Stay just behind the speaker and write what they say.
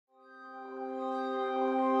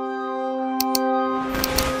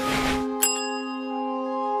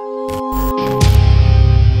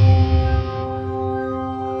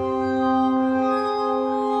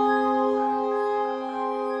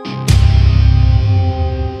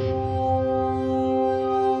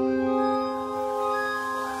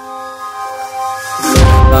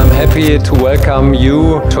happy to welcome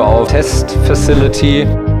you to our test facility.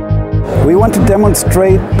 We want to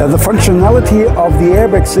demonstrate the functionality of the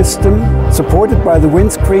airbag system supported by the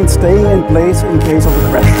windscreen staying in place in case of a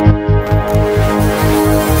crash.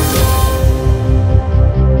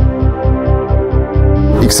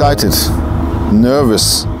 Excited,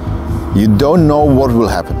 nervous, you don't know what will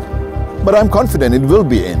happen. But I'm confident it will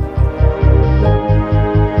be in.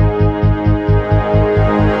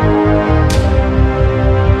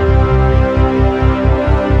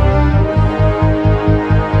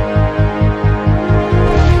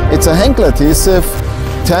 It's a Henkel adhesive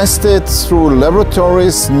tested through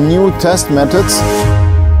laboratories, new test methods.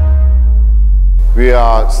 We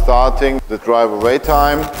are starting the driver wait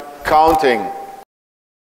time, counting.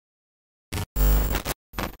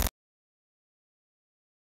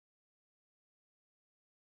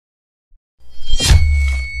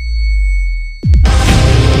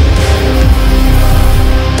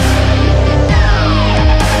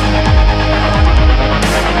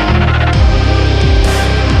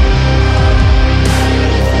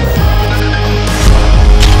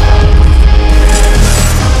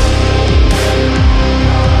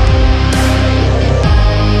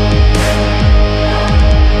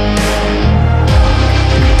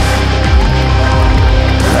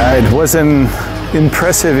 It was an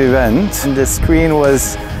impressive event. The screen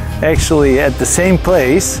was actually at the same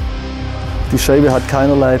place. Die Scheibe hat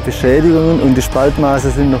keinerlei Beschädigungen und die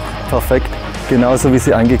Spaltmaße sind noch perfekt, genauso wie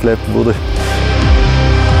sie angeklebt wurde.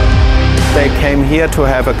 They came here to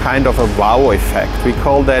have a kind of a wow effect. We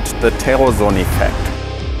call that the TEROSON effect.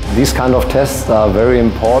 These kind of tests are very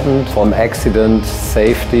important for accident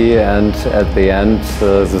safety and at the end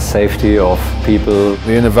the safety of people.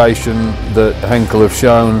 The innovation that Henkel have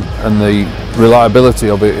shown and the reliability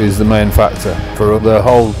of it is the main factor for the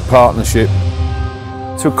whole partnership.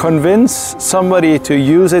 To convince somebody to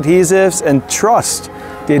use adhesives and trust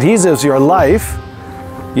the adhesives your life,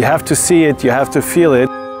 you have to see it, you have to feel it.